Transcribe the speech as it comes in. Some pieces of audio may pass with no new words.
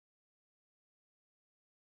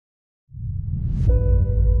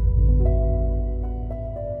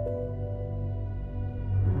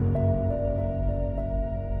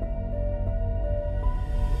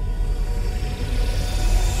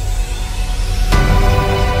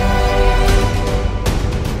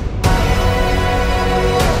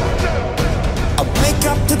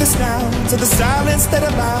To the silence that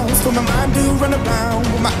allows for my mind to run around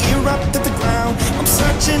with my ear up to the ground. I'm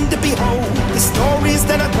searching to behold the stories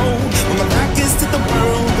that I told when my back is to the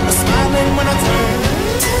world and I'm smiling when I turn.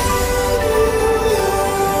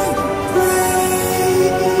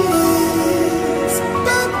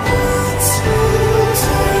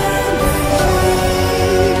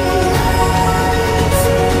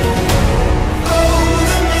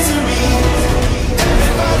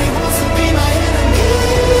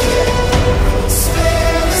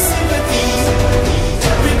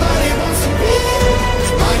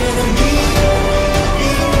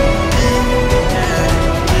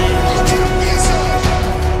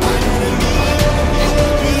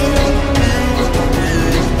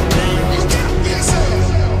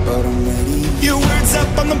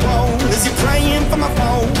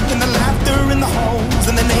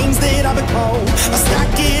 I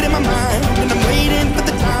stack it in my mind, and I'm waiting for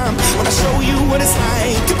the time when I show you what it's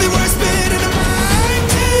like to be worse fit in a mind.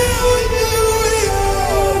 Tell you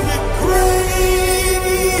you're the greatest,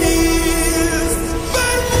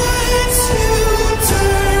 but once you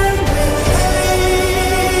turn with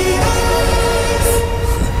hate us,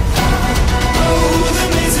 oh the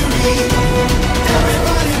misery.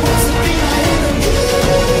 Everybody wants to be my enemy.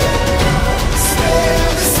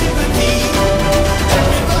 Spare the sympathy.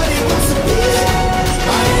 Everybody wants to be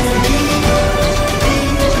my enemy.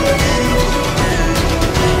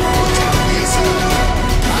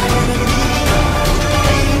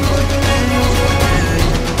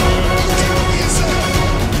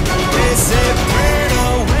 They say burn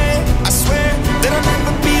away. I swear that I'll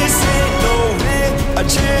never be a saint. No way. A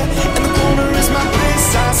chair in the corner is my place.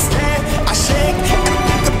 I stare, I shake, and I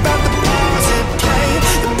think about the powers it play,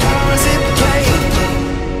 the powers it play.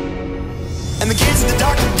 And the kids in the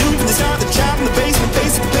dark are doomed from the start. The child in the basement,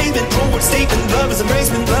 facing the pavement. Forward statement, love is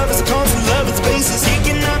embracement. Love is a constant, love is basis. He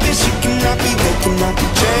cannot be, she cannot be, they cannot be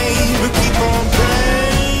changed. We keep on playing.